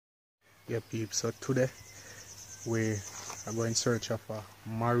Yeah, peeps, so today we are going in search of a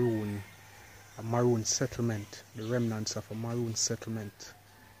Maroon settlement, the remnants of a Maroon settlement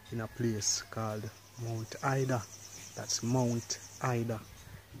in a place called Mt IDAH. That's Mt IDAH,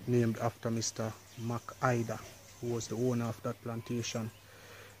 named after Mr. Mt IDAH, who was the owner of that plantation.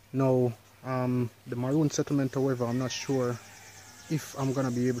 Now, the Maroon settlement, however, I'm not sure if I'm going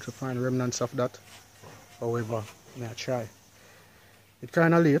to be able to find remnants of that. However, may I try. It's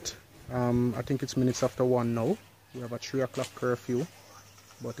kind of late. I think it's minutes after 1 now. We have a 3 o'clock curfew,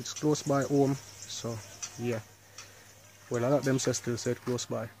 but it's close by home, so yeah. Well, a lot of them still say it's close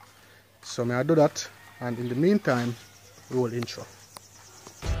by. So may I do that, and in the meantime, roll intro.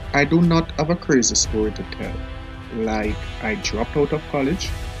 I do not have a crazy story to tell, like I dropped out of college,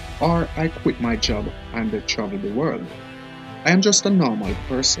 or I quit my job and traveled the world. I am just a normal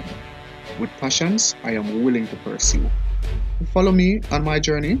person, with passions I am willing to pursue. Follow me on my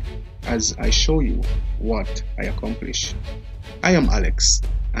journey as I show you what I accomplish. I am Alex,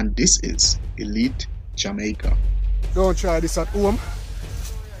 and this is Elite Jamaica. Don't try this at home.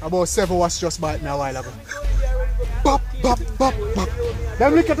 About 7 was just bite me a while ago. Bop, bop, bop, bop.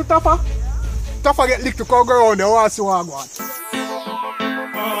 Them lick at the topper. Topper get licked to come around there. What's the one going?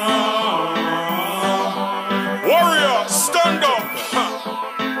 Warrior, stand up.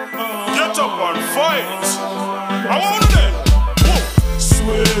 Get up and fight. I want them.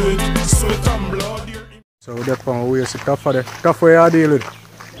 Sweat and blood. So that's from where you see Topper there. Topper, where you deal with?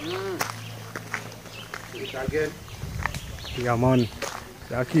 It again. Yeah, man.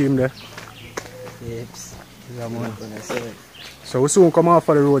 You keep him there. Yes. Yeah, man. Say. So we soon come off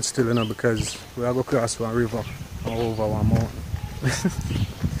of the road still, you know, because we are going to cross one river or over one mountain.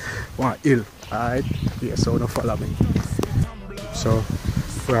 One hill, alright? Yeah, so don't follow me. So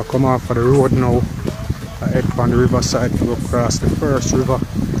we are coming off of the road now. I head from the riverside to go across the first river.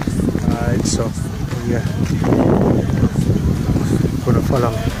 Alright, so yeah. Gonna follow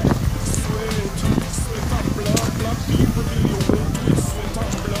me.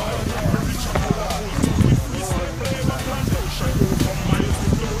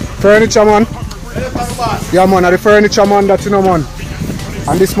 Furniture man. Yeah man, the furniture man that you know man.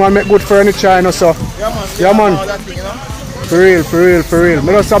 And this man make good furniture, you know, so. Yeah man. For real, for real, for real.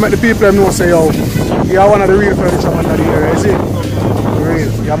 I just make the people them know say yo, you are one of the real furniture man that here, is it? For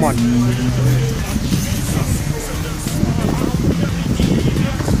real, yeah man.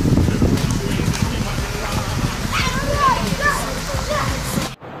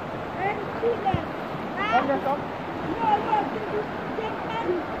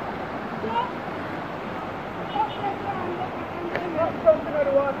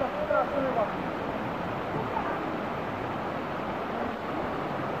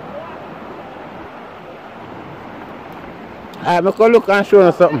 I'm going to look and show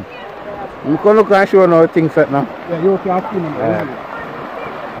you something. I'm going to look and show you how things set now. Yeah, you can't see them.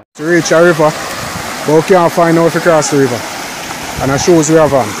 To reach a river, but we can't find out if we cross the river. And I shows we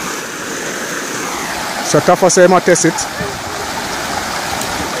have on. So Tafa say I test it.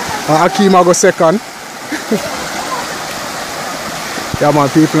 And Akeem I go second. Yeah man,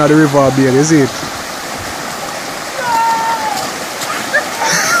 people at the river are big, is it?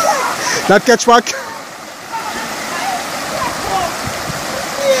 That catch back?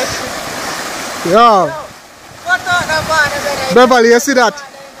 Yeah. Beverly, you see that?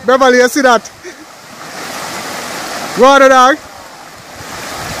 Beverly, you see that? Go on, dog.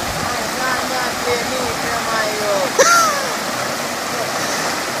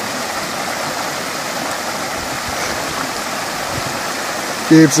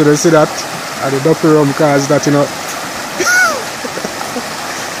 Keeps you see that? And the ducky rum cars that you know.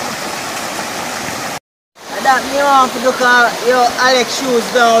 That me want to look at your Alex shoes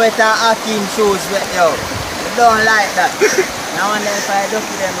down with our Akeem shoes with yo. I don't like that. Now and then if I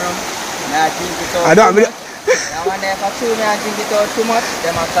ducky them rum, I think it's all too much. Now and then if I chew me I think it's all too much,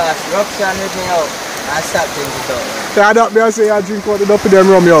 them I cause eruption with me out. I stop drinking it out. Yeah, I don't say I drink out the ducky them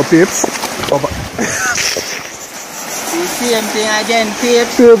rum, yo, peeps. The same thing again,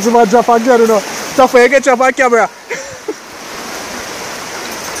 peeps. Peeps, you might drop again, you know. Tough, you get your camera.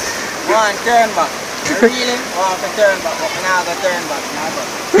 One, turn back. Really? Want to turn back, but I'm not going to turn back.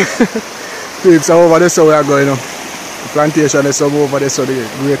 Peeps, over there so we are going, you know. The plantation is over there, so the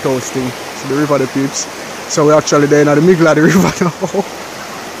great house thing. So the river, the peeps. So we're actually there in the middle of the river now.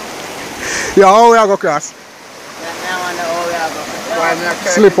 Yeah, how we are going to cross? Yeah, I wonder how we are going to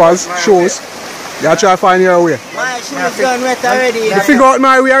cross. Slippers, shoes. You try to find your way. My shoes done wet already. You figure out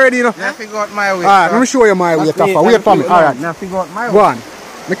my way already, you know? I figure out my way. Alright, let me show you my way, Tafa. Wait for me. Alright. Now figure out my way. Go on.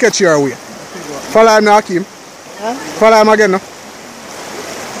 Let me catch your way. Follow him now, Akeem. Huh? Follow him again now.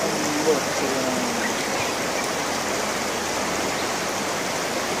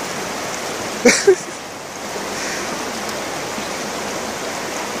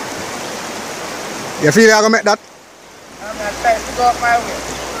 You feel you're gonna make that? I'm gonna try to go up my way.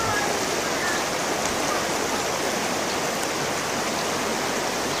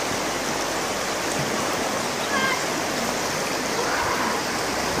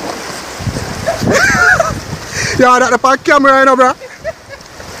 Yeah, that's the park camera, you know, bro.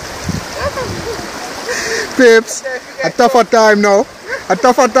 Pips, a tougher time now. A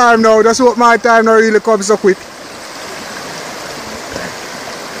tougher time now. Just hope my time not really comes so quick.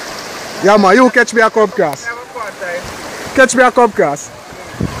 Yeah, man, you catch me a cup cross. Catch me a cup cross.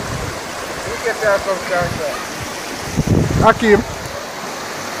 You catch me a cup cross, sir. Hakeem.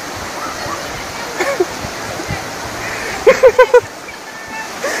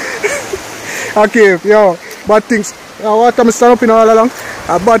 Hakeem, yo, bad things. What I'm standing up all along.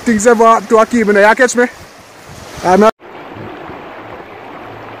 Bad things ever happen to Hakeem, you know. You catch me? I'm not.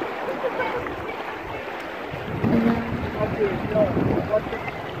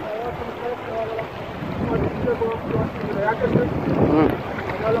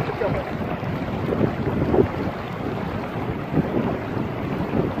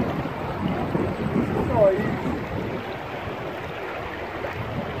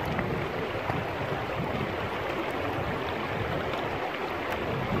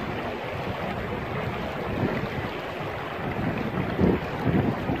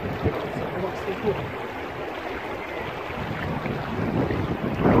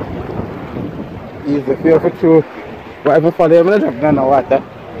 Easy, feel for true. Whatever for them, I'm not know what that.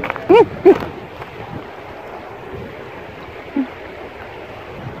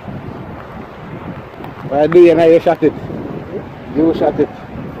 What do you now? You shot it. You shot it.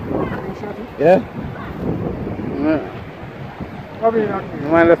 Yeah?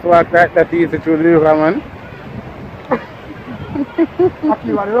 Man, let's walk that easy through the river, man.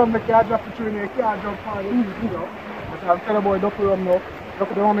 Hakeem, I don't make you drop the tree, you can't jump hard, you know. But I'm telling boy, duck rum now. Duck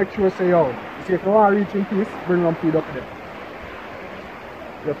they want to make sure say, yo, you see, if you want to reach in peace, bring rum feed up there.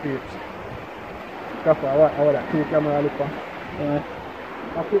 Your peeps. Careful, I want that 2 camera look on.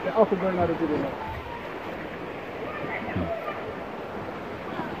 I'll put the upper going out of the video now.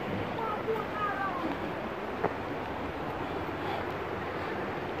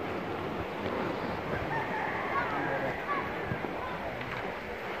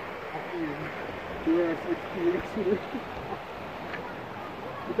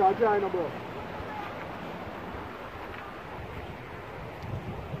 You can't dry no bro.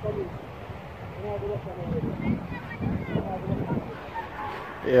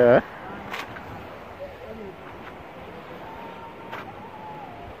 Yeah.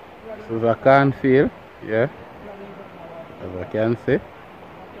 So I can feel, yeah, as I can see.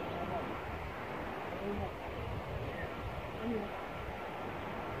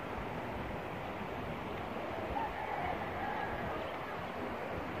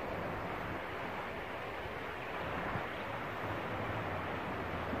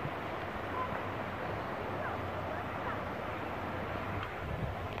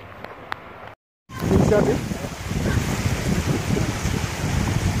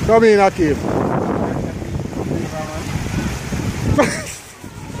 Come in, Hakeem.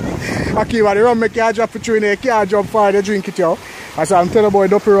 Hakeem, the rum make you drop for tree, you can't jump far, they drink it, yo. As I'm telling the boy,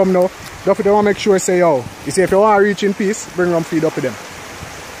 Duffy rum now. Duffy, they want to make sure say, yo, you see, if you want to reach in peace, bring rum feed up with them.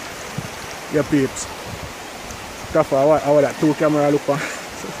 Your peeps. Duffy, I want that 2 camera look on.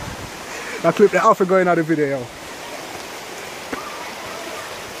 That clip, they have to go in the video, yo.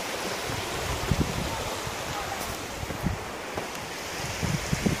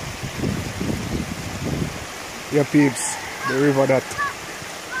 Your peeps, the river that,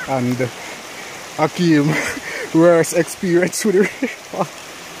 and Hakeem worst experience with the river.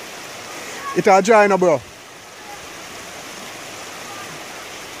 It's a dry now, bro.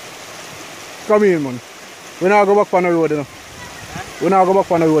 Come in, man. We now go back on the road, you know. We now go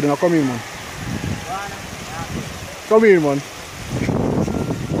back on the road, you know. Come in, man. Come in, man.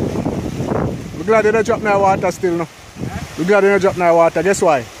 We're glad you don't drop my water still, no. We're glad you don't drop my water. Guess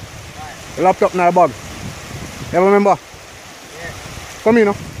why? The laptop in my bag. You remember? Yeah. Come in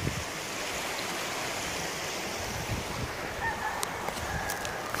now.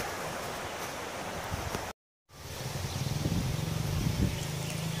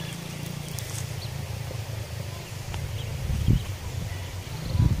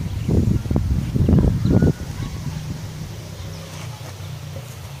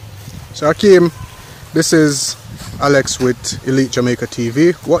 So Hakeem, this is Alex with Elite Jamaica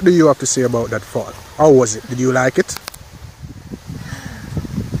TV. What do you have to say about that fall? How was it? Did you like it?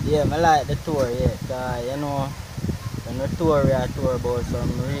 Yeah, I like the tour, yeah. Cause, you know, when we tour, we are tour about some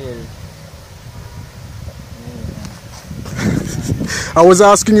real. I was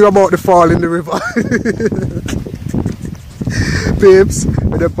asking you about the fall in the river. Babes,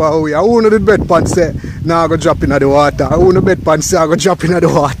 with the power way. I want the bed pan say, now I go drop in the water. I want the bed pan say, I go drop in the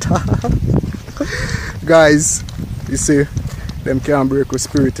water. Guys, you see, them can't break with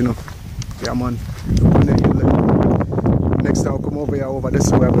spirit, you know. Yeah, man. Next time I come over here, over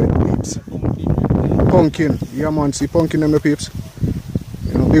this way, I go to peeps. Pumpkin. Yeah, man. See pumpkin, them, the peeps.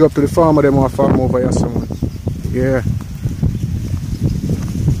 You know, big up to the farmer, them, want farm over here, so, man. Yeah.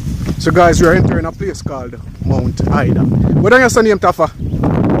 So guys, we are entering a place called Mt IDAH. What is your name, Tafa?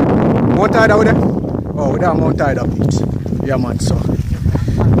 Mt IDAH over there? Oh, there Mt IDAH peeps. Yeah man, so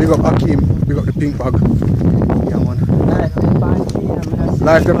big up Hakim, big up the pink bag. Yeah man.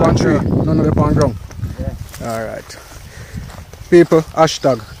 Life the pan tree, none of the pan ground. Yeah. Alright. People,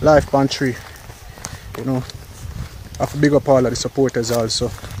 hashtag life pan tree. You know, I have to big up all of the supporters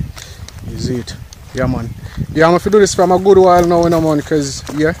also. Is it? Yeah man. Yeah, I'm going to do this from a good while now, you know, man, because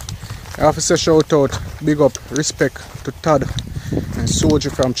yeah. I have to say shout out, big up, respect to Todd and Soldier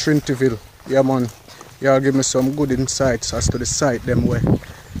from Trinity Ville. Yeah man, y'all give me some good insights as to the site them where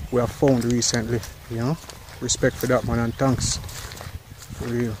we have found recently. You know, respect for that man and thanks. For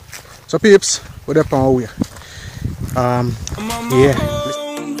real. So peeps, we're up on our way. Yeah.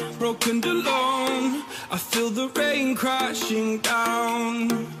 Broken alone, I feel the rain crashing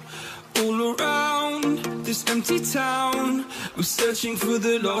down all around this empty town. I'm searching for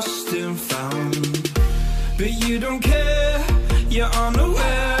the lost and found, but you don't care, you're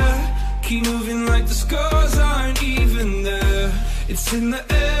unaware. Keep moving like the scars aren't even there. It's in the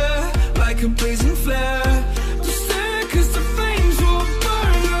air like a blazing flare. Just stare cause the flames will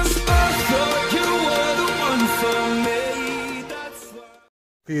burn us. I thought you were the one for me. That's why.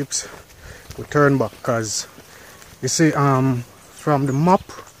 Peeps, we turn back cause you see from the map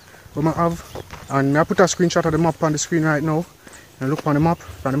we I have, and I put a screenshot of the map on the screen right now. And look on the map.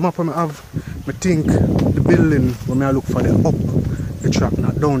 From the map I have, I think the building when I look for the up the track,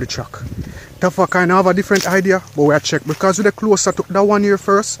 not down the track. Therefore, I kind of have a different idea, but we check because we're closer to that one here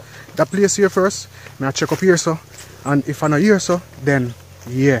first, that place here first. I check up here so, and if I'm not here so, then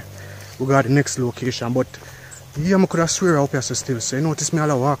yeah, we got the next location. But yeah, I could have swear up here so still. So you notice me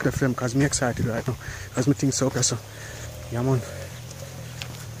all walk the flame because I'm excited right now, because I think so up here so. Yeah man.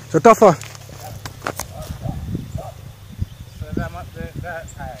 So Tafa.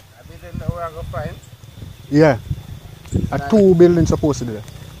 Yeah. Two buildings supposed to be there.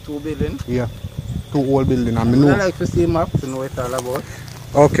 Two buildings? Yeah. Two old buildings. And I like to see map to know what it's all about.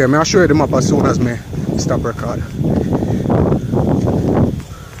 Okay, I'll show you the map as soon as I stop record.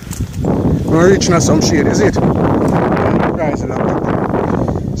 We're reaching at some shade, is it?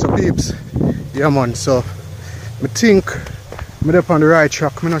 So peeps, yeah man, so I think I'm up on the right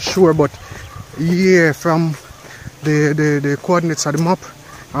track, I'm not sure, but yeah, from the coordinates of the map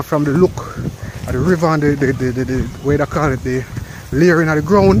and from the look at the river and the way they call it, the layering of the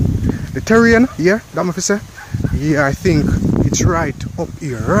ground, the terrain, yeah, that must say, yeah, I think it's right up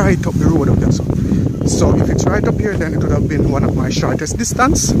here, right up the road up there. So if it's right up here, then it would have been one of my shortest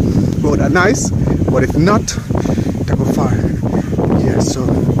distance, but nice. But if not, it will go far. Yeah, so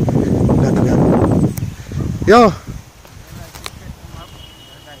that way. Yo.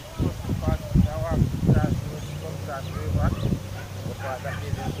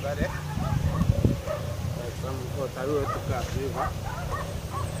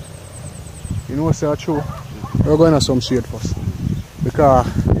 You know what's true? We're going to some shade first. Because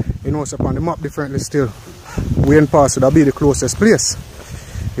you know it's up on the map differently still. Wayne Pass would be the closest place.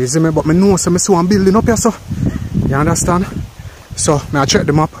 You see me, but I know so I see one building up here so. You understand? So I check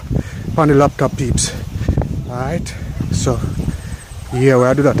the map on the laptop peeps. Alright. So yeah,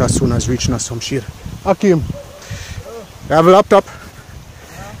 we'll do that as soon as reaching some shade. Hakim. You have a laptop?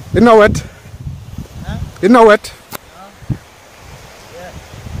 It's not wet? It's not wet?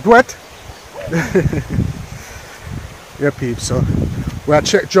 It's wet? Yeah peeps, so we'll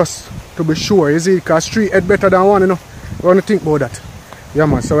check just to be sure, is it? Because street head better than one, you know. We want to think about that. Yeah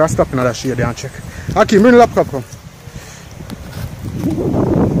man, so we'll stop in that shade there and check. Hakim, bring the laptop come.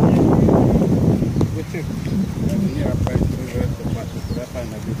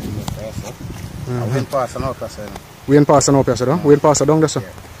 Wayne Pass and up here. Wayne Pass and up here, so Wayne Pass down there, so.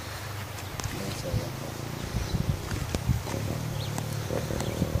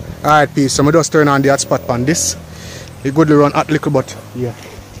 Alright peeps, so I just turn on the hotspot on this. It goodly run hot little but yeah.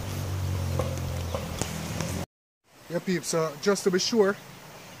 Yeah peeps, so just to be sure,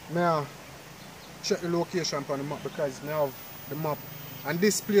 now check the location on the map because now the map And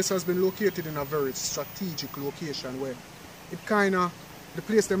this place has been located in a very strategic location where it kind of, the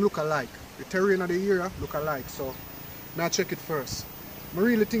place them look alike. The terrain of the area look alike. So now check it first. I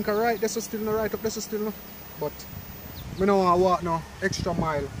really think alright, this is still not right up, this is still not. But I don't want to walk no extra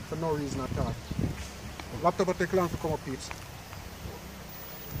mile for no reason at all. Laptop will take long to come up, peeps.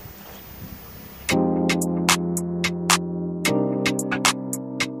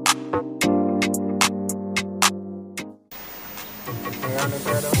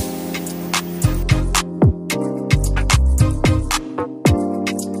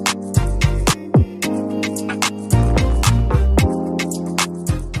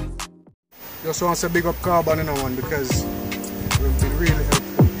 Just want to say big up Carbon in one because we've been really helpful.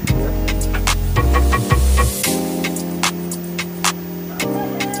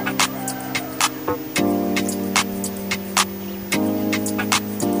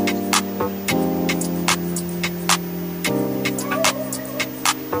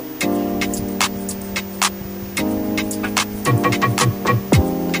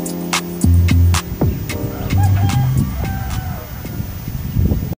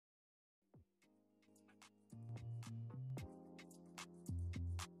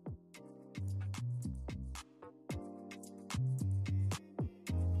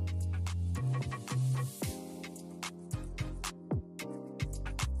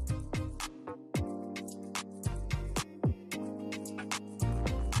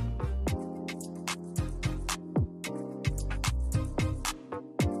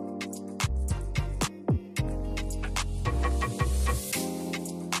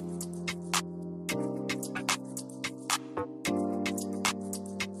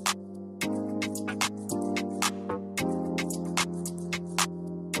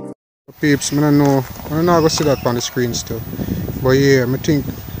 Peeps, I don't know how to see that on the screen still. But yeah, I think,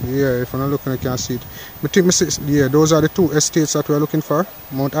 yeah, if I'm not looking I can see it. I think, yeah, those are the two estates that we're looking for,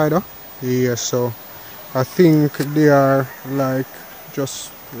 Mt IDAH. Yeah, so I think they are like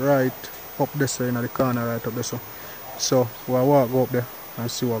just right up there, so in the corner right up there. So we'll walk up there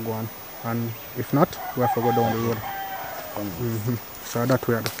and see what's going on. And if not, we have to go down the road. So that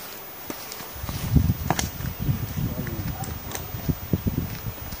way.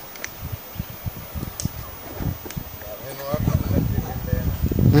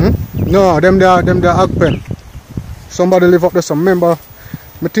 No, them there ag pen. Somebody live up there, some member.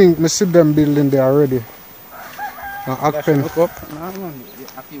 I think I see them building there already. Ag pen.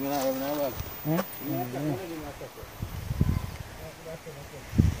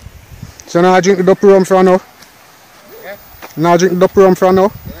 So now I drink the dope rum from now? Yeah. Now I drink the dope rum from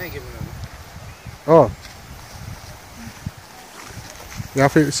now? Oh. You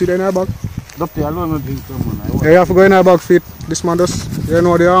have to see that in our bag? Dope alone will drink from man. Yeah, you have to go in our bag feet. This man does, you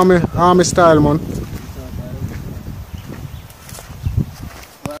know, the army style, man.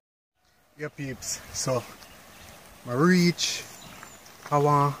 Yeah, peeps. So, I reach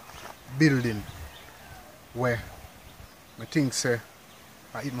our building where I think say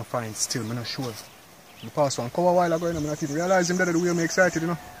I eat my fine still, I'm not sure. The past one cover a while ago, and I'm not even realizing that the way I'm excited, you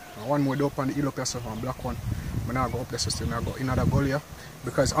know. And one more up on the hill up there, so one black one. I'm not go up there, so still I go in another gully here.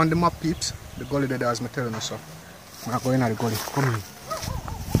 Because on the map, peeps, the gully there as I'm telling you so. I'm going to the gully. Come in.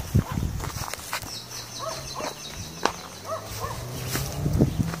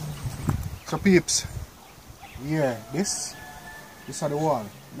 So peeps, yeah, this is the wall.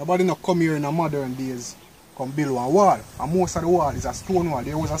 Nobody not come here in the modern days come build one wall. And most of the wall is a stone wall.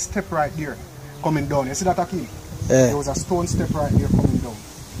 There was a step right there coming down. You see that Akeem? Yeah. There was a stone step right there coming down.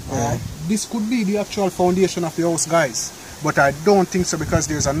 Yeah. This could be the actual foundation of the house, guys. But I don't think so because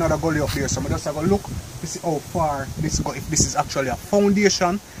there's another gully up there. So I'm just going to look to see how far this go, if this is actually a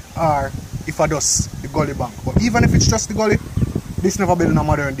foundation or if I just the gully bank. But even if it's just the gully, this never built in the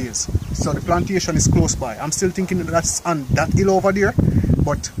modern days. So the plantation is close by. I'm still thinking that that's on that hill over there.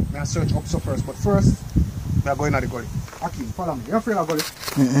 But I'm going to search up so first. But first, we are going to the gully. Akeem, follow me. You're afraid of gully?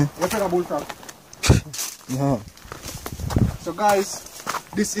 You're afraid of bullfrog? No. So guys,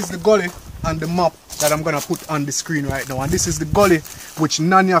 this is the gully and the map that I'm going to put on the screen right now. And this is the gully which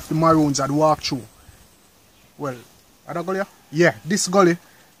none of the Maroons had walked through. Well, are that gully? Yeah, this gully.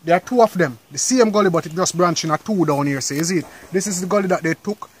 There are two of them. The same gully, but it just branching at two down here. So you see it? This is the gully that they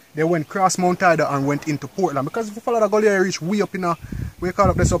took. They went cross Mt IDAH and went into Portland. Because if you follow the gully, you reach way up in a, we call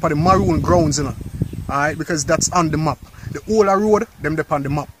up this up at the Maroon grounds, you know. Alright, because that's on the map. The whole road, them dep on the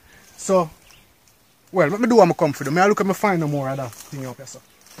map. So, well, let me do what I come for them. I look at me find no more of that thing up here, so.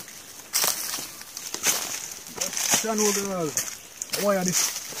 Girl. Why are this?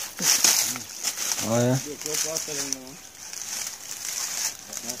 Oh yeah.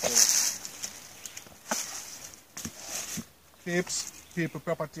 Tips. people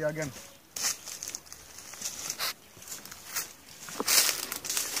property again.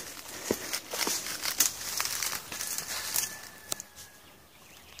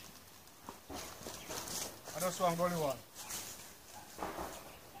 I just want to go to one.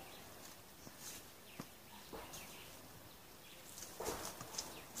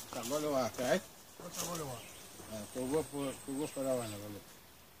 Go to work, right? What's the other one? Go for that one.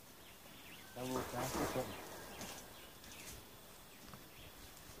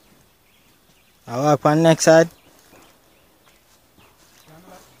 I walk on next side.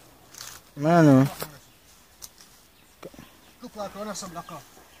 Man, Look like one of some black car.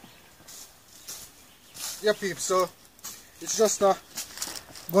 Yeah, peeps, so it's just a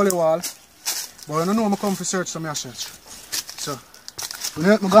gully wall. But I don't know I'm come to search some ashes. So, we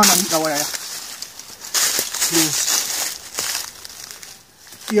need to go and eat the wire. Please.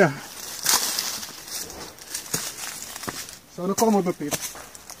 Yeah. So, I'm come with the peeps.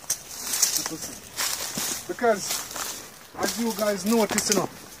 Because, as you guys notice, you know,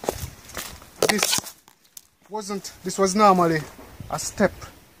 this was normally a step.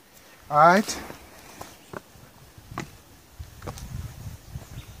 Alright?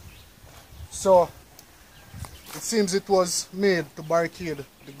 So, it seems it was made to barricade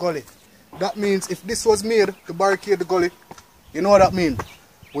the gully. That means if this was made to barricade the gully, you know what that means?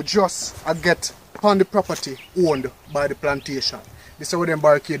 We just get upon the property owned by the plantation. This is how they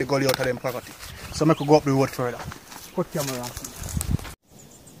barricade the gully out of them property. So I could go up the road further. Put camera on.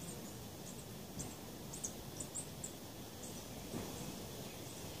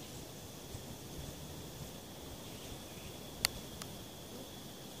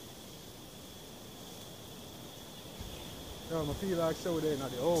 Yo, I feel like so there in the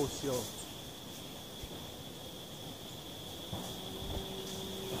house, yo.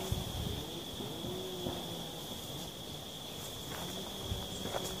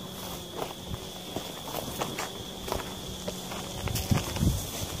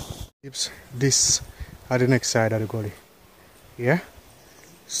 This are the next side of the gully. Yeah?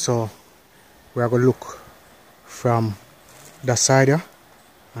 So we are going to look from that side here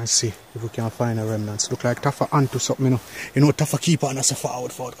and see if we can find a remnants. Look like Taffa onto something, you know. You know, Taffa keep on us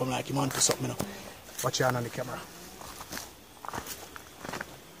forward, come like him onto something, you know. Watch your hand on the camera.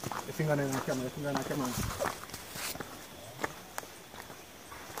 The finger on the camera, the finger on the camera.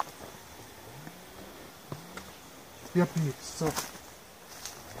 Yeah, please. So,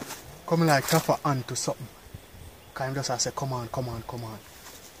 come like Taffa onto something. Kind of just say, come on, come on, come on.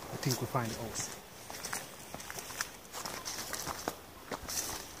 I think we find the house.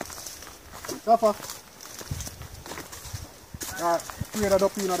 Taffa. Alright, clear that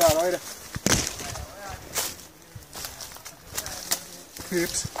up, you know that, right?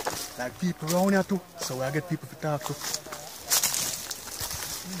 Peeps, like people around here too, so I get people to talk to.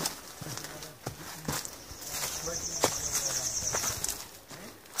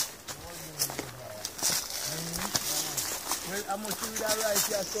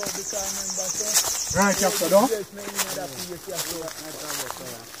 Right after though?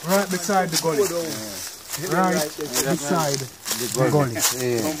 Right beside the gully. Right beside the gully.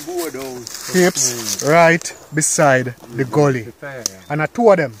 Peeps, right beside the gully. And I two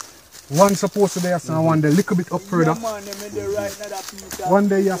of them. One supposed to be here, and one a little bit up further. One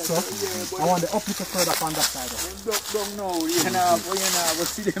day here, so I want the up little further on that side.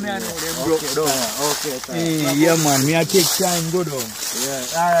 hey, yeah man, me I take time go down. Yeah,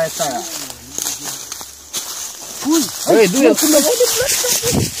 alright, sir. Hey, do you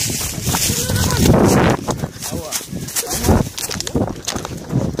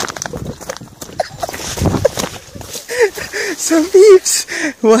some peeps,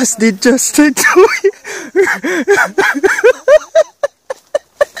 what's the just to do?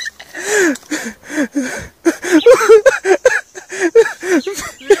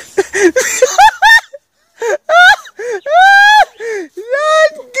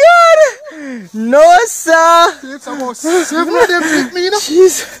 No, sir. Peeps, about 7 of them hit me, you know.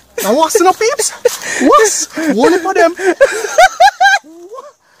 Jeez. Now what's in the peeps? What's? One for them.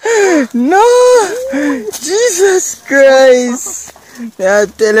 No. Jesus Christ. I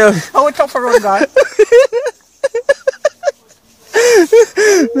tell you. How we tough around guy?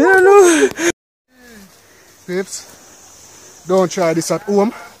 I don't know. Peeps, don't try this at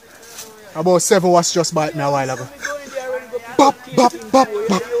home. About 7 was just bite me a while ago. Bop, bop, bop,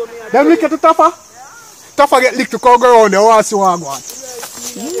 bop. Them lick at the Taffa. Taffa get licked to go around there. What's you want? Why?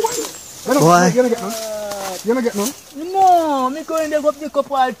 You don't get none? You don't get none? No, me going there go pick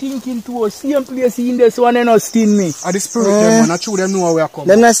up all thinking to us. Same place in this one and not sting me. Are the spirit them man? I chew them know where we are coming.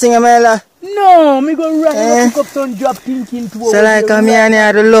 Them not sting Amela? No, me go run pick up some job thinking to. So like me and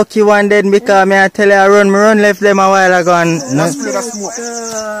you the lucky one then because me I tell you I run left them a while ago and no.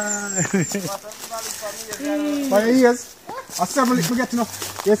 For years, I several little get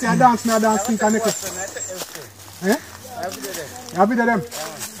enough. You see I dance, think and make it. Eh? You be there them?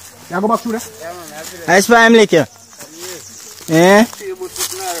 You go back through there? I spy him lick you. Eh?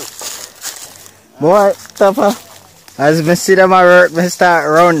 Boy, tougher. As me see them at work, me start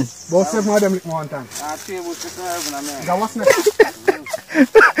run. About 7 of them lick me one time. That was next.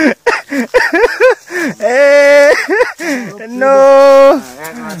 Hey, no,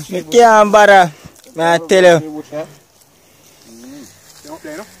 me can't bother. I tell you.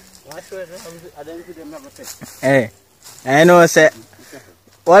 Hey, I know, say.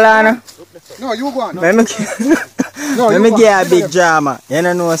 Hold on. No, you go on. Let me get a big drama. You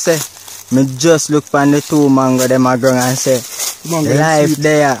know, say. Me just look for the 2 mango them a ground and say, the life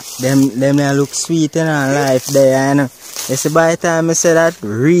there, them they look sweet, you know, life there, you know. You see, by the time I say that,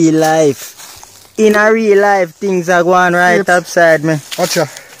 real life, in a real life, things are going right upside me. Watch ya.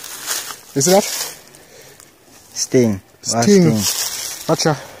 You see that? Sting. Watch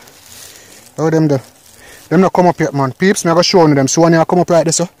ya. How them there? Them not come up yet, man. Peeps, me I go show you them. So when you come up right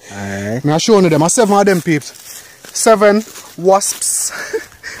there, so. Alright. Me I show you them. I 7 of them peeps. 7 wasps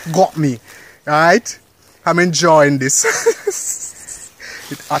got me. Alright? I'm enjoying this.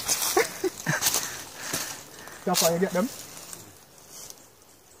 It's hot. That's how you get them.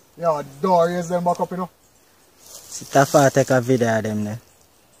 Yeah, door raise them back up, you know. Sit up and take a video of them there.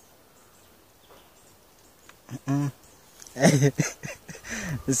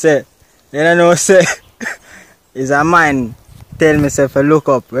 You say, you don't know, say, it's a man tell me say to look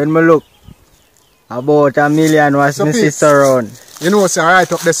up. When me look, about 1 million was my sister around. You know, say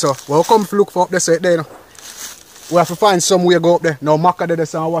right up there, so we'll come to look for up there, so there, you know. We have to find some way to go up there. Now, Maka there,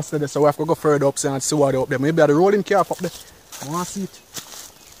 so what's there, so we have to go further up and see what they up there. Maybe the rolling car up there. I want to see it.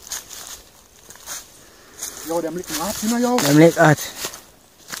 Yo, them lick hot, you know, yo. Them lick hot.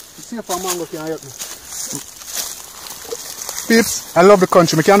 You see if a mango can help me. Peeps, I love the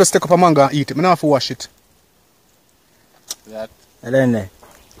country. I can't just take up a mango and eat it. I don't have to wash it. That. And then there.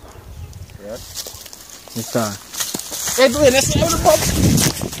 Yeah. It's on. Hey, Dwayne, let's see how the pop.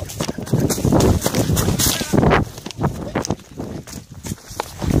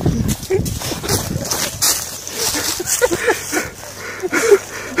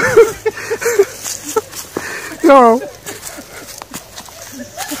 Yo.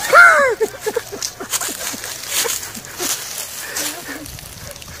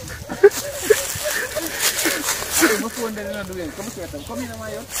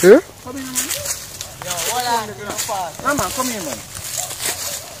 Yeah? Mama, come here, man.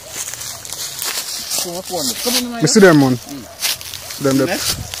 You see them, man? Them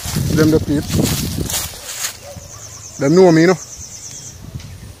the people. Them know me, you know?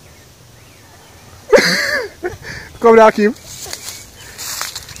 Come down, Kim.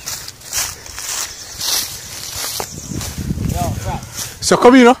 So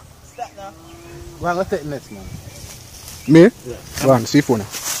come here, you know? Well, let's take next, man. Me? Yeah. Go on, see phone now.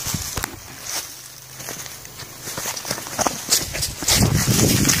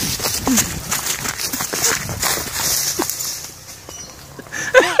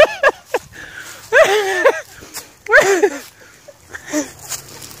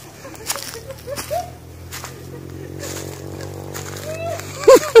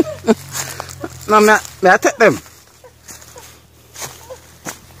 No, may I take them?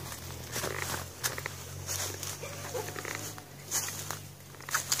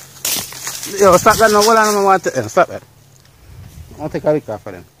 Yo, stop that now. Hold on, I want to stop that. I want to take a week off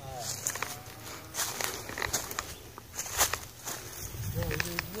for them.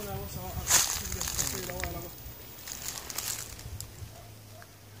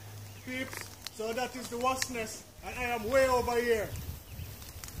 Peeps, so that is the wasp nest, and I am way over here.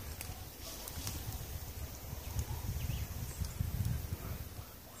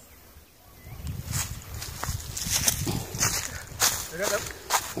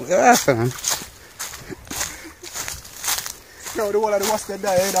 Yeah, man. Yo, the whole of the wasp that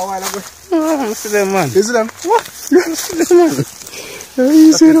died a while ago. Oh, see them, man. You see them? What? See them, man.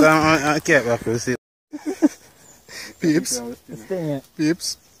 You see them? I can't back to see. Peeps,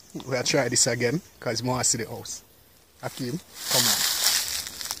 peeps, we'll try this again, because I want to see the house. Akeem, come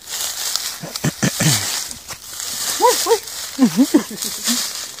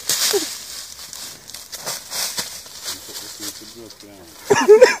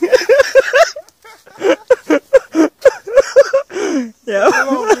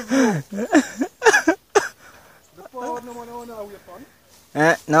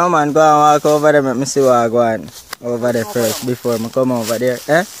No man, go and walk over there, let me see what I go on over there first before I come over there.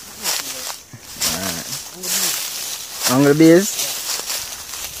 Eh? Alright. Hungry bees?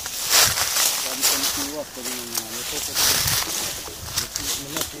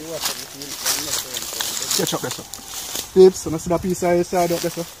 Catch up there, sir. Peeps, you see that piece of side up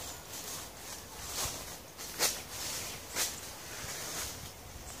there, sir?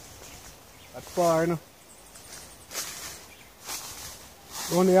 That's far, you know.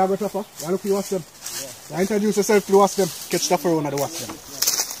 Round the yard, Taffa. You look for watch them. Yeah. You introduce yourself to the watch them. Catch Taffa around the watch them.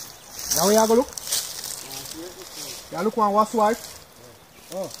 Now where you go look? You look one watch wife.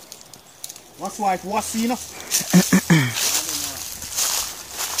 Oh. Watch wife, watch you know.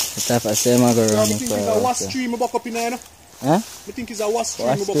 Taffa say I go I run think it's a wasp tree I buck up in there. Huh? I think it's a wasp tree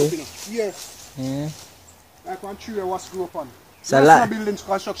I buck up in there. Here. Yeah. Like one tree a wasp grew up on. So that's not building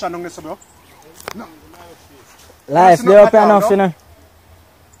construction on this, bro. No. Life there up here enough, you know.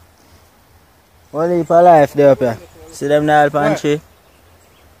 What heap of life there up here? See them there palm tree?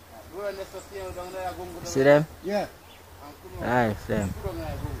 See them? Yeah. Life them.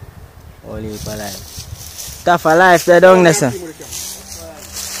 All heap of life. Tough of life there down there, sir.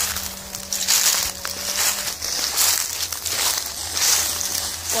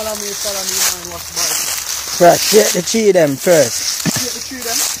 Follow me, man, what's about it? First, shake the tree them first. Shake the tree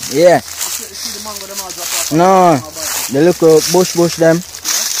them? Yeah. Shake the tree, the mango them all drop off. No, they look bush them.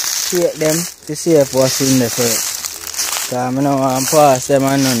 Shake them to see if what's in there first. Because I know I'm past them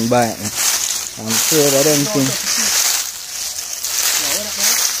and none bite me. I'm afraid of them things.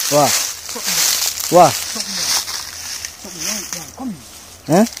 What? What?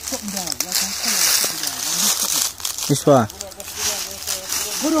 Huh? This one?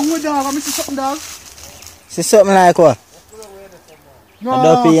 Go down with dog, I miss something dog. See something like what? No, a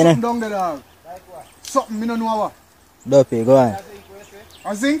dopey, you know? something down there dog. Like what? Something, I don't know what. Dopey, go on.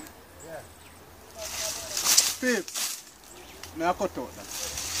 A zinc? Yeah. Peeps. Now I cut out that.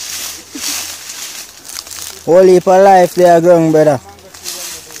 Whole heap of life there growing, brother.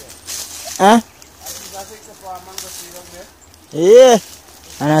 Huh? Yeah.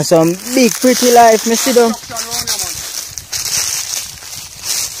 And some big pretty life, me see them.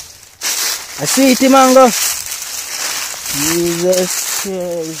 A sweetie mango. Jesus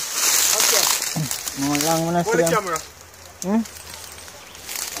Christ. Okay. How long when I see Hold the them? camera.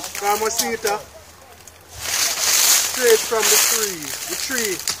 Come and see it. Straight from the tree. The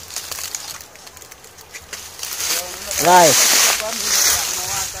tree. Right.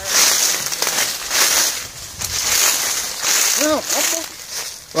 Yeah,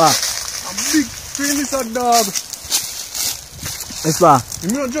 What? a big tree lizard dog. This one? You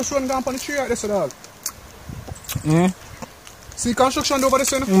know just run down on the tree like this dog. See construction over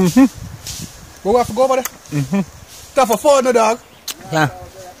there, you know? But we have to go over there. Tough for fun, no dog. Yeah.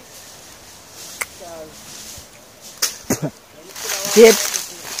 Keep.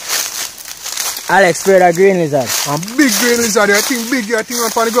 Alex spread a green lizard. A big green lizard, I think big, I think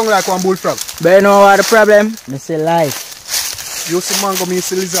I'm on the ground like one bullfrog. But you know what the problem? I see life. You see mango, me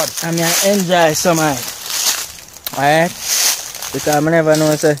see lizard. I mean, I enjoy some of it. Alright? Because I never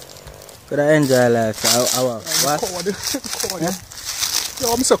know, say, could I enjoy life? So what? Coward.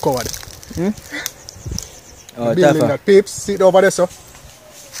 Yo, I'm so coward. Oh, building that peeps, sit over there, so.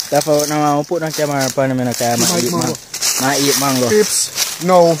 Taffa, now I'm put on camera upon me, okay? I eat mango. Peeps,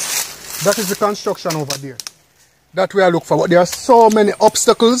 no, that is the construction over there. That we are looking for. But there are so many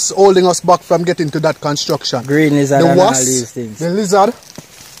obstacles holding us back from getting to that construction. Green lizard and all these things. The lizard.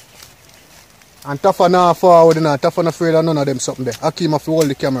 And Taffa now forward, and Taffa not afraid of none of them something there. Akeem have to hold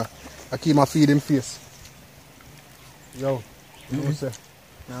the camera. Akeem have to feed him face. Yo, you say?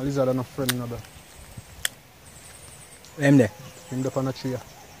 Now lizard are not friend another. Him there? Him up on a tree.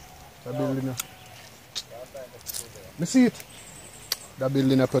 That building there. You see it? That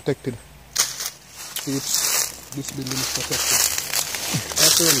building is protected. See it? This building is protected.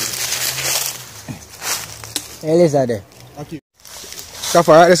 That's the Hey, lizard there. Akeem. Taffa,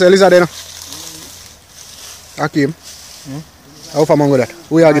 right? There's a lizard there now. Akeem. How far mango that?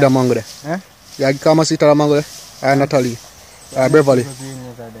 Who you give that mango there? Huh? You come and sit on the mango there? Natalie. Beverly.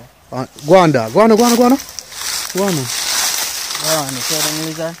 Go on there. Go on. Go on. Go on, show them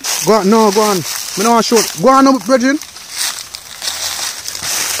lizard. Go on. No, go on. I don't want to show. Go on, Bridget.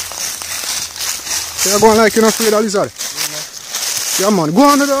 You're going like you're not afraid of lizard. Yeah, man. Go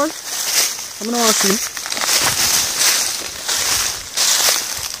on, dog. I don't want to see him.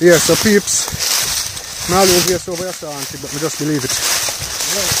 Yeah, so peeps. Now over here, so over here, but I just believe it.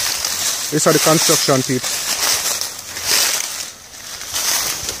 These are the construction peeps.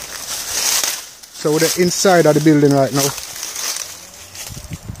 So we're inside of the building right now.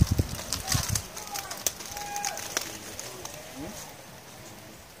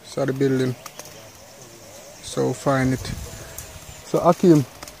 So the building. So find it. So Akim,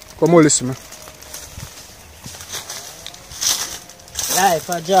 come on listen me. Life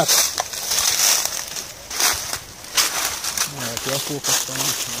a job. Alright, you are focused on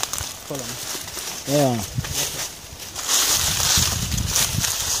this now. Follow me. Yeah.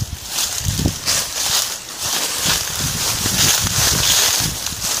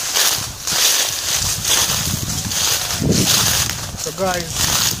 So guys,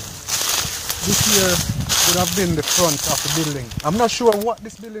 this here would have been the front of the building. I'm not sure what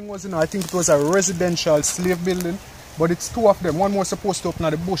this building was, I think it was a residential slave building, but it's two of them. One was supposed to open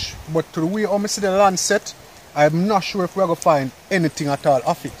at the bush, but to the way I see the land set, I'm not sure if we're going to find anything at all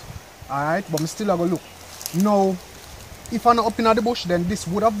of it. Alright, but I'm still going to look. Now, if I'm not up in the bush, then this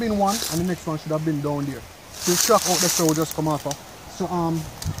would have been one, and the next one should have been down there. So the truck out there, so we'll just come off. So,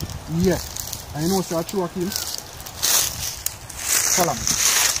 yeah. I know, so I threw a kill. Follow me.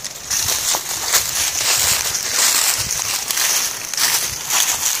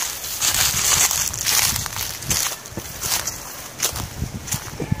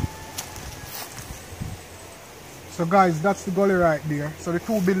 So guys, that's the gully right there. So the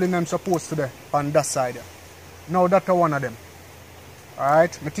two buildings I'm supposed to be on that side. Now that's one of them.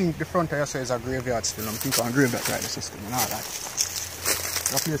 Alright, I think the front here is a graveyard still. I think on graveyard right the system and all that.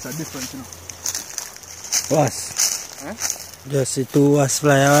 The place are different, you know. Was? Eh? Just see two was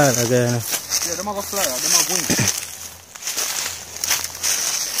fly out again. Yeah, them are going to fly out, them are going.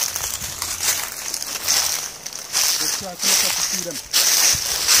 Let's try to look up to see them.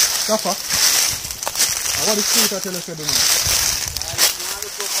 Stopper. What is street I tell you to do now?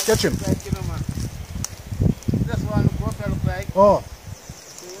 Catch him. That's what it look like. Oh.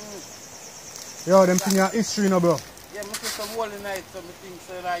 Yo, them thing are history, no, bro. Yeah, I see some hole in it, so I think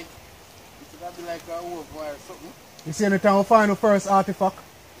so like, it should be like a wolf or something. You see, anytime we find the first artifact,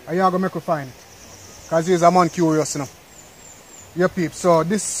 and you're going to make we find it. Because he's a man curious, you know. Yeah, peep. So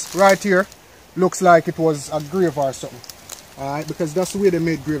this right here looks like it was a grave or something. Alright, because that's the way they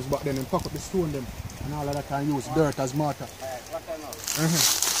made graves back then. And pack up the stone them. And all of that can use dirt as mortar. What I know.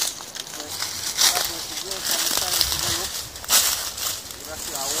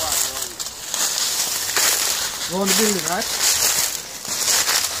 Around the building, right?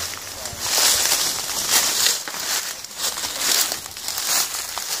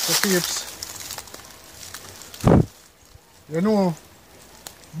 So peeps, you know,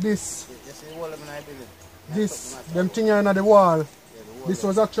 this, them thing here in the wall, this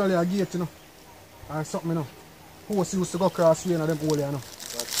was actually a gate, you know. Or something, you know. Horse used to go across way in them hole, you know.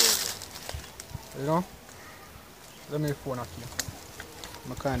 You know? Let me phone up here.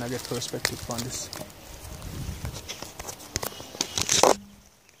 I kind of get perspective on this.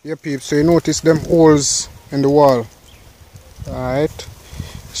 Yeah, peeps, so you notice them holes in the wall. Alright.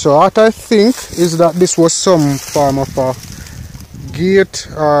 So what I think is that this was some form of a gate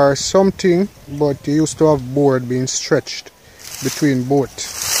or something, but you used to have board being stretched between both.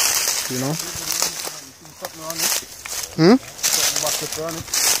 You know?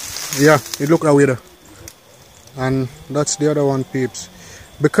 Yeah, it looked that way there. And that's the other one, peeps.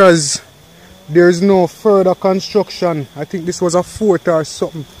 Because there is no further construction. I think this was a fort or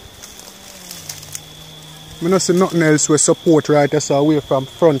something. I don't see nothing else with support right as away from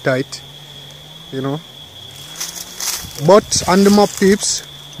front height. You know. But on the map, peeps,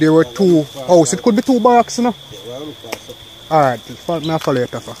 there were two houses. It could be two barracks, you know. Alright, follow you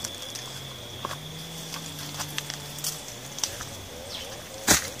later.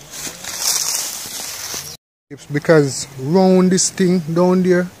 Because round this thing down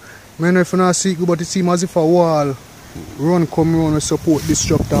there, I don't know if you not see it, but it seems as if a wall run come around and support this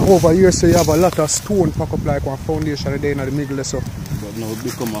structure. Over here, so you have a lot of stone pack up like one foundation there in the middle. So. But now it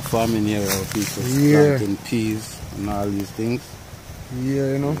become a farming area of people planting peas and all these things.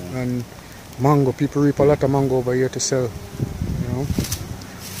 Yeah, you know, and mango. People reap a lot of mango over here to sell, you know.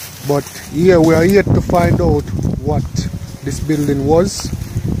 But yeah, we are yet to find out what this building was.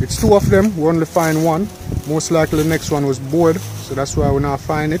 It's two of them, we only find one. Most likely the next one was board, so that's why we now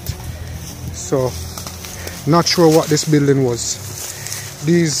find it. So, not sure what this building was.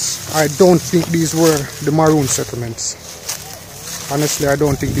 These, I don't think these were the Maroon settlements. Honestly, I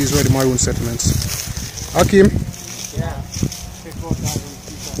don't think these were the Maroon settlements. Hakim? Yeah.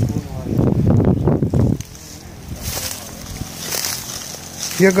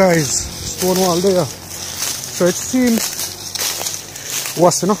 Here guys, stone wall there. So it seems,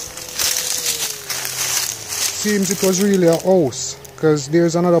 what's enough? Seems it was really a house, because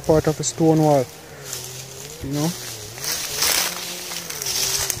there's another part of a stone wall, you know.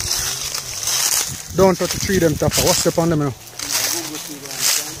 Don't touch the tree them, Tapa. What's up on them now?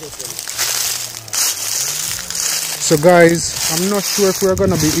 So guys, I'm not sure if we're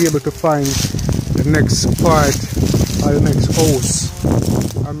gonna be able to find the next part or the next house.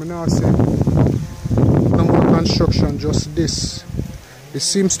 I'm not saying no more construction, just this. It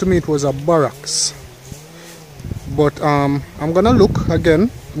seems to me it was a barracks. But I'm gonna look again.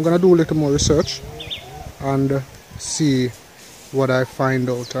 I'm gonna do a little more research and see what I find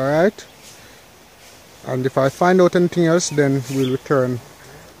out, alright? And if I find out anything else, then we'll return.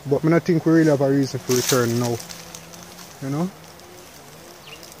 But I don't think we really have a reason to return now. You know?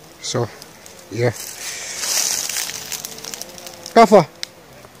 So, yeah. Kaffa,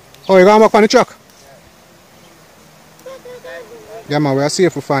 oh, you going back on the truck? Yeah, man, we'll see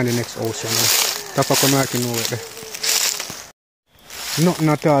if we find the next house, you know. Kaffa come out and know it there. Nothing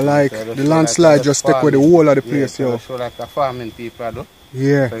at all, like so the landslide like just take away the whole of the place, yo. So like the farming people, though.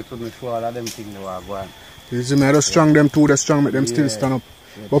 Yeah. So it would make sure all of them things they were going. You see me, I just strong them too, they strong, make them still stand up.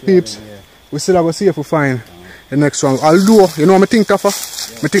 But peeps, we still have to see if we find the next one. Although, you know what I think, Kaffa?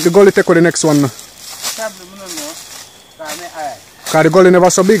 I think the gully take with the next one. Probably, I don't know. Because the gully never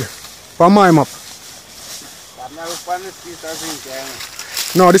so big. For my map.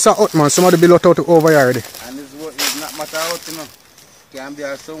 No, this is out, man. Somebody built out over here already. And it's not matter out, you know. Can be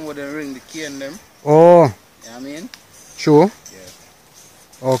a song where they ring the key in them. Oh. You know what I mean? Sure?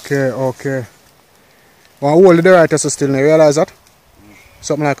 Yeah. Okay, okay. Well, hold the right so still, you realize that?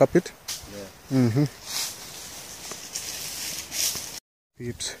 Something like a pit? Yeah.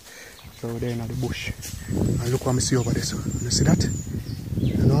 Peeps. So we're there in the bush. And look what I see over there. So you see that?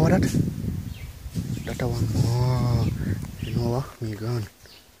 You know what that? That one more. You know what? Me gone.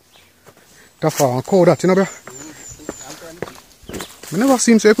 That far and cow that, you know, bro? I never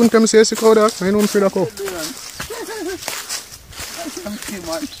seem so you couldn't tell me say it's a cow that. I know I'm afraid of cow.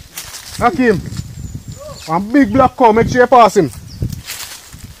 Hakim. One big black cow, make sure you pass him.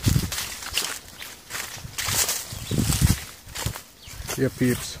 Yeah,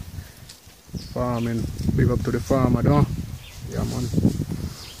 peeps. Farming. Big up to the farmer, though. Yeah, man.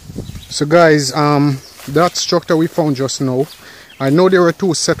 So guys, that structure we found just now, I know there were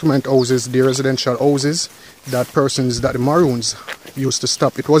two settlement houses, the residential houses that the Maroons used to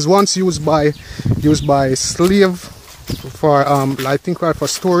stop. It was once used by slave for I think right for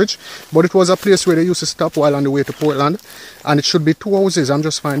storage, but it was a place where they used to stop while on the way to Portland, and it should be two houses. I'm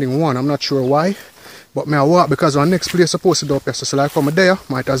just finding one. I'm not sure why, but me I walk because our next place supposed to do up here. So like from there,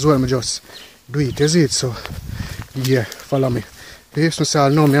 might as well me just do it, is it? So yeah, follow me. The hips say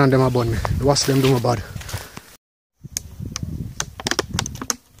know me and them about me. What's them do my bad?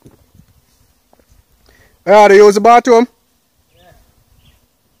 Yeah, they use the bathroom? Yeah.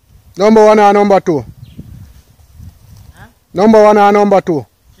 Number 1 or number 2? Huh? Number 1 or number 2?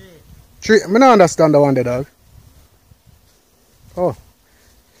 3. I don't understand the one there, dog. Oh.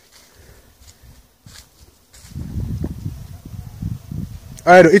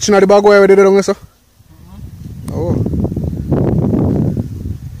 Alright, each of the bag where they do so? Oh.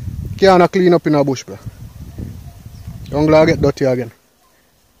 Can't clean up in a bush, bro. Young lad get dirty again.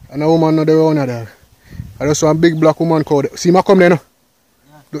 And a woman not there around her, dog. I just want a big black woman cow. See me come there now?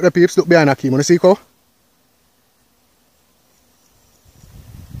 Yeah. Look the peeps, look behind the key. You see cow?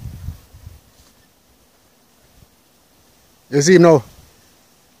 You see him now?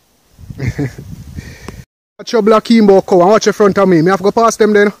 Watch your black Kimbo cow and watch your front of me. Me have to go past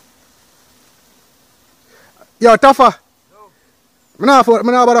them then. Yo, Taffa. No. I don't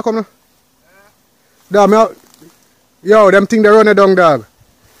bother come now. Yeah. Yo, them thing they run it down, dog.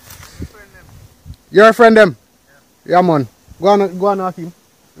 Your friend them? Yeah, man. Go on, Hakim.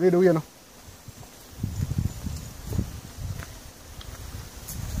 Read the way now.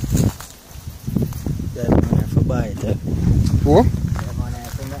 Yeah, man, I have to buy it. Who? Yeah, man, I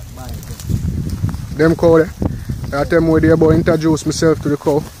have to buy it. Them cow there. I tell me there about introduce myself to the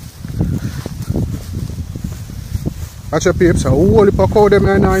cow. Watch your peeps. A whole heap of cow them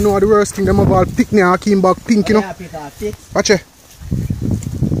and I know the worst thing them have all pick me and Hakim back pink, you know. Watch it.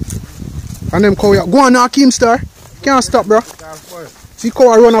 And them cow, go on Hakim star. Can't stop, bro. See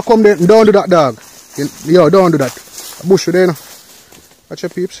cow run and come there. Don't do that, dog. Yo, don't do that. Bush there, you know. Watch your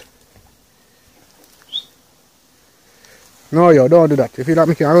peeps. No, yo, don't do that. If you like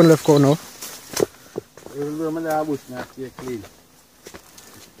me, can run left cow now.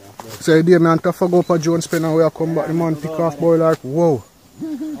 So you man tough go up a Jones pen and we come back the man pick off boy like whoa.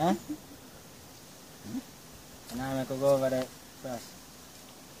 Huh? Now I can go over there first.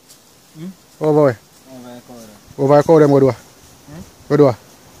 Oh boy. Over I call them what do I? What do I?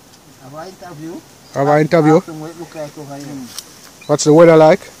 Have I interview? Have I interview? Look like over here. What's the weather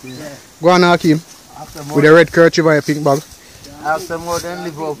like? Yeah. Go on Hakim. With the red kerchief and a pink bag. Ask them more than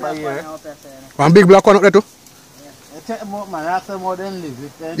live over a year. One big black one up there too? Check them out, man. Ask them more than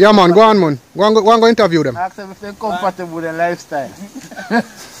live. Yeah, man. Go on, man. Go on, go interview them. Ask them if they're comfortable with their lifestyle.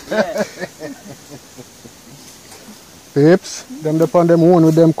 Peeps, them depend them one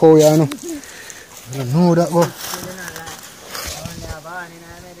with them cow, you know. I don't know that go.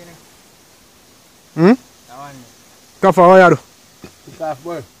 Tougher, how you do? Pick off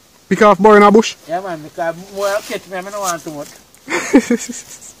bird. Pick off bird in a bush? Yeah, man, because more catch me, I don't want too much.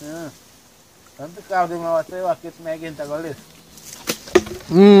 Yeah. Don't pick off them, I want to catch me again to go live.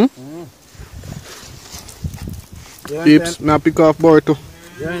 Peeps, now pick off bird too.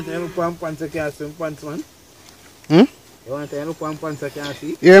 You want to have a pants I can't see pants, man? You want to have a pants I can't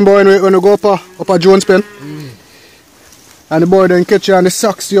see? Yeah, boy, when you go up a Jones pen, and the boy then catch you on the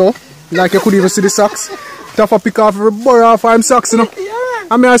socks, yo. Like you could even see the socks. Tougher pick off every boy off him socks, you know.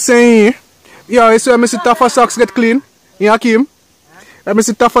 I mean, I'm saying, yo, you see, I see tougher socks get clean. You Hakim? I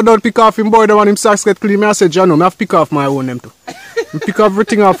see tougher don't pick off him boy, the one him socks get clean. I say, John, I have to pick off my own them too. I pick off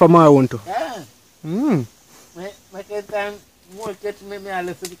everything off of my own too. Yeah. My time, more catch me, I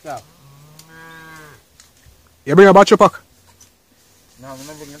listen to pick off. You bring a batch pack? No, I'm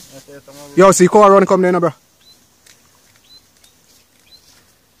not bringing it. Yo, see, call around come there, bro.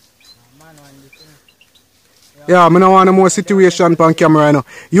 Yeah, I don't want no more situation on camera, you know.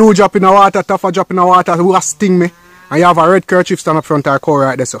 You drop in the water, tougher drop in the water, who has sting me, and you have a red kerchief stand up front of our car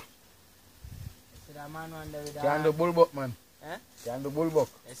right there, so. Can do bullbuck, man. Eh? Can do bullbuck.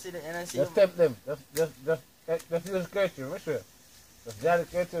 Just step them. Just use kerchief, make sure. Just drag the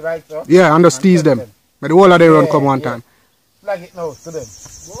kerchief right so. Yeah, and just tease them. But the whole of them run come one time. Flag it now to them.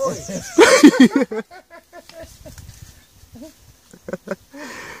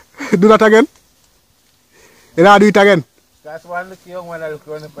 Do that again? You don't do it again? That's one look young one I look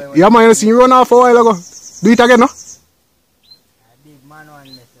on the point. Yeah, man, you see you run off a while ago. Do it again, no?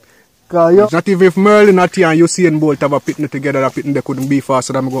 Because not even if Merlin not here and you see and Bolt have a pitting together, that pitting they couldn't be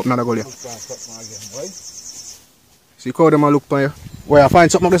faster than me go up another goal here. See how them a look for you. Where you find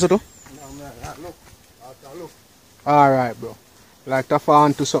something like this too? No, look. Look. Alright, bro. Like to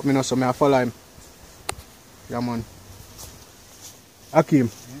fall to something else, so I follow him. Yeah, man. Hakim,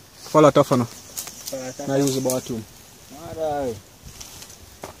 follow tough now. Now use the bathroom.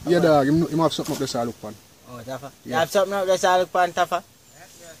 Yeah, dog, you have something up there to look for. Oh, Taffa? You have something up there to look for, Taffa?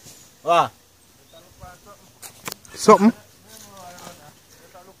 What? Something?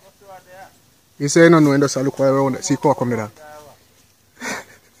 You say no, no, and just look around it. See how come there.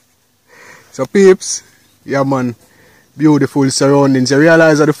 So, peeps, yeah, man, beautiful surroundings. You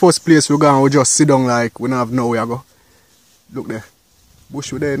realize that the first place we're going, we just sit down like we don't have nowhere to go. Look there.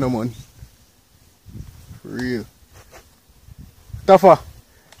 Bush there, no, man. For real. Taffa,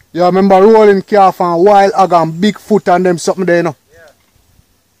 you remember rolling calf and wild hog and Bigfoot and them something there, you know? Yeah.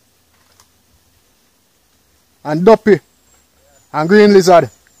 And Duppy. Yeah. And Green Lizard.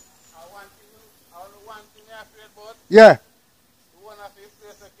 One thing I feel about. Yeah. The one of his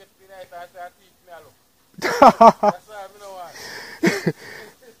place that gets me right after I teach me a look. That's why I don't want.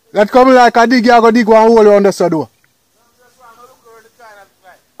 That come like a dig, you go dig one hole around the side door. No, just want to look over the corner of the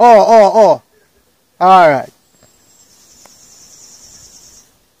light. Oh. Alright.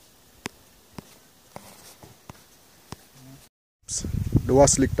 The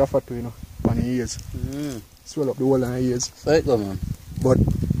was slick tougher too, you know, on the ears. Swell up the whole of the ears. So it go, man. But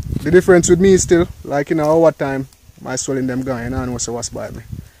the difference with me is still, like in our time, my swelling them gone, and I know what's by me.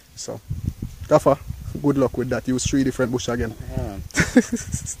 So, tougher, good luck with that. Use 3 different bush again. Yeah.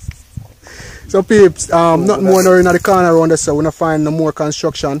 So peeps, nothing more in the corner around us, so we're not find no more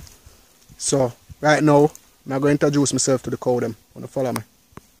construction. So, right now, I'm going to introduce myself to the cow them. Wanna follow me?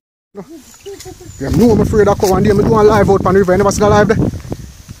 No. Yeah, no, I'm afraid of cow and I'm doing a live out on the river. I never see the live there.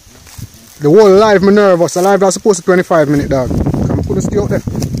 The whole live, me nervous. The live that's supposed to be 25 minutes, dog. I couldn't stay out there.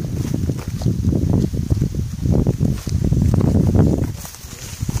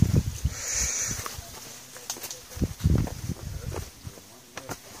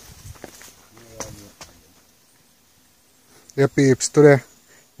 Yeah, peeps, today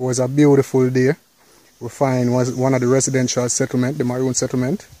was a beautiful day. We find one of the residential settlement, the Maroon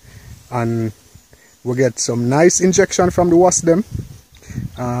settlement, and we get some nice injection from the wasp them.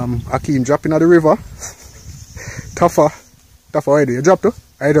 Hakim dropping at the river. Tougher already. You drop too?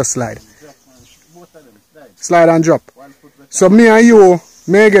 I just slide. Slide and drop. So me and you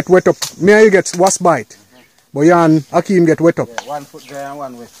may get wet up. Me and you get wasp bite. But you and Hakim get wet up. Yeah, 1 foot dry and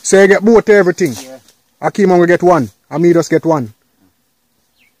 1 wet. So you get both everything. Yeah. Hakim only get 1. And me just get 1.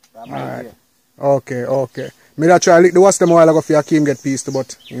 Alright. Okay. Me that try to lick the wasp them a while ago for Hakim get piece too,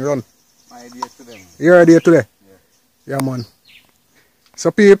 but you run. My idea to them. Your idea today? Yeah, man. So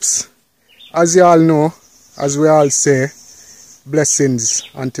peeps, as you all know, as we all say, blessings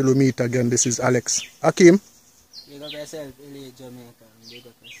until we meet again. This is Alex. Hakeem. Big up yourself, Ville Jamaica. Big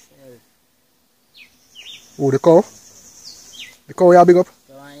up yourself. Who, the cow? The cow you big up? If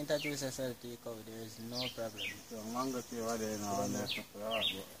you want to introduce yourself to the cow, there is no problem.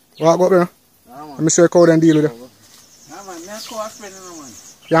 What go up there? Let me see the cow then deal with it. Nah, man, I'm a cow friend, man.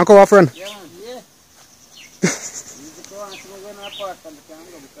 You are a cow friend? Yeah, man. Yeah.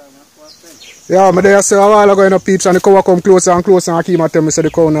 Yeah, but there say a while ago, you know, peeps, and the cow come closer and closer, and Hakeem tell me say the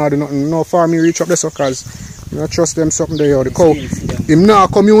cow now do nothing. No farm me reach up there, so cause I don't trust them something there. Yo. The cow, him now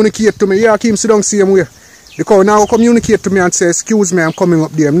communicate to me. Yeah, Hakeem sit down same way. The cow now communicate to me and say, excuse me, I'm coming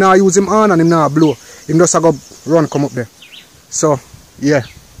up there. Him now use him on and him now blow. Him just go run come up there. So, yeah.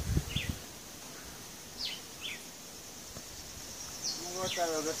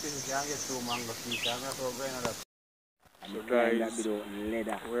 So guys,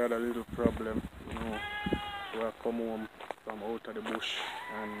 we had a little problem, you know. We have come home from out of the bush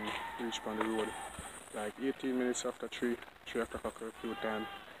and reached on the road. Like 18 minutes after 3 o'clock curfew time,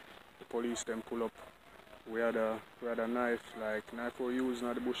 the police then pull up. We had a knife, like knife we use in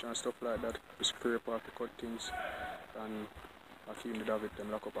the bush and stuff like that. We scrape off to cut things, and Hakeem did have it,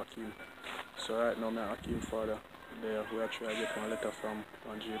 them lock up Hakeem. So right now, my Hakeem father there, we are trying to get one letter from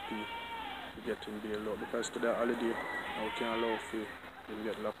JP to get him bailed out, because today holiday now we can't allow for him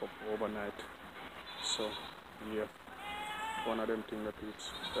get locked up overnight. So yeah, one of them things that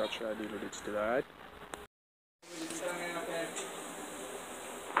we are trying to deal with it still, alright?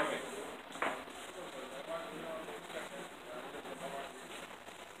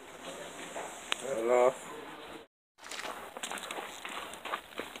 Hello.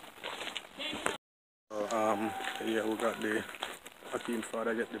 So, yeah, we got the Hakeem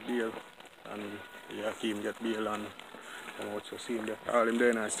father get the bail, and yeah, Hakeem get bail and come out. So see him there. All him there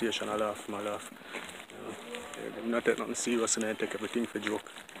in the station, I laugh. You know, yeah, not take nothing serious and I take everything for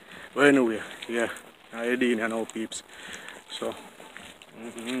joke. But anyway, yeah, I did and now peeps. So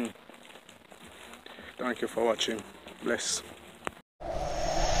thank you for watching. Bless.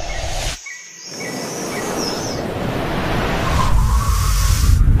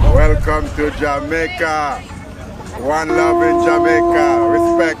 Welcome to Jamaica. One love in Jamaica.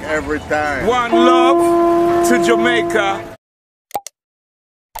 Respect every time. One love to Jamaica.